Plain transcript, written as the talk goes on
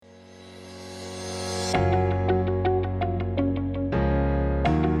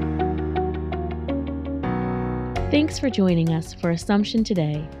Thanks for joining us for Assumption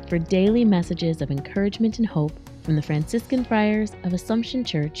Today for daily messages of encouragement and hope from the Franciscan Friars of Assumption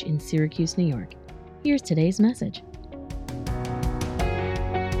Church in Syracuse, New York. Here's today's message.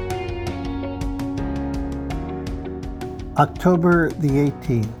 October the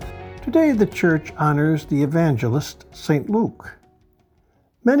 18th. Today the Church honors the evangelist St. Luke.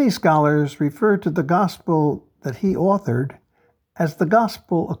 Many scholars refer to the Gospel that he authored as the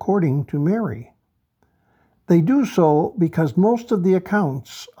Gospel according to Mary. They do so because most of the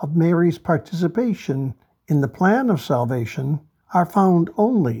accounts of Mary's participation in the plan of salvation are found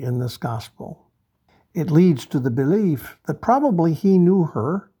only in this Gospel. It leads to the belief that probably he knew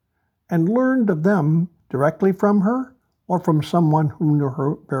her and learned of them directly from her or from someone who knew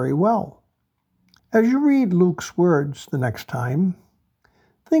her very well. As you read Luke's words the next time,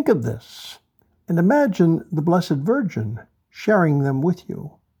 think of this and imagine the Blessed Virgin sharing them with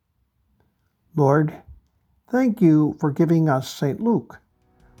you. Lord, thank you for giving us St. Luke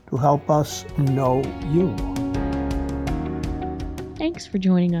to help us know you. Thanks for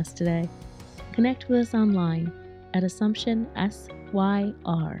joining us today. Connect with us online at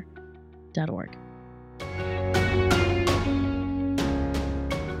AssumptionSYR.org.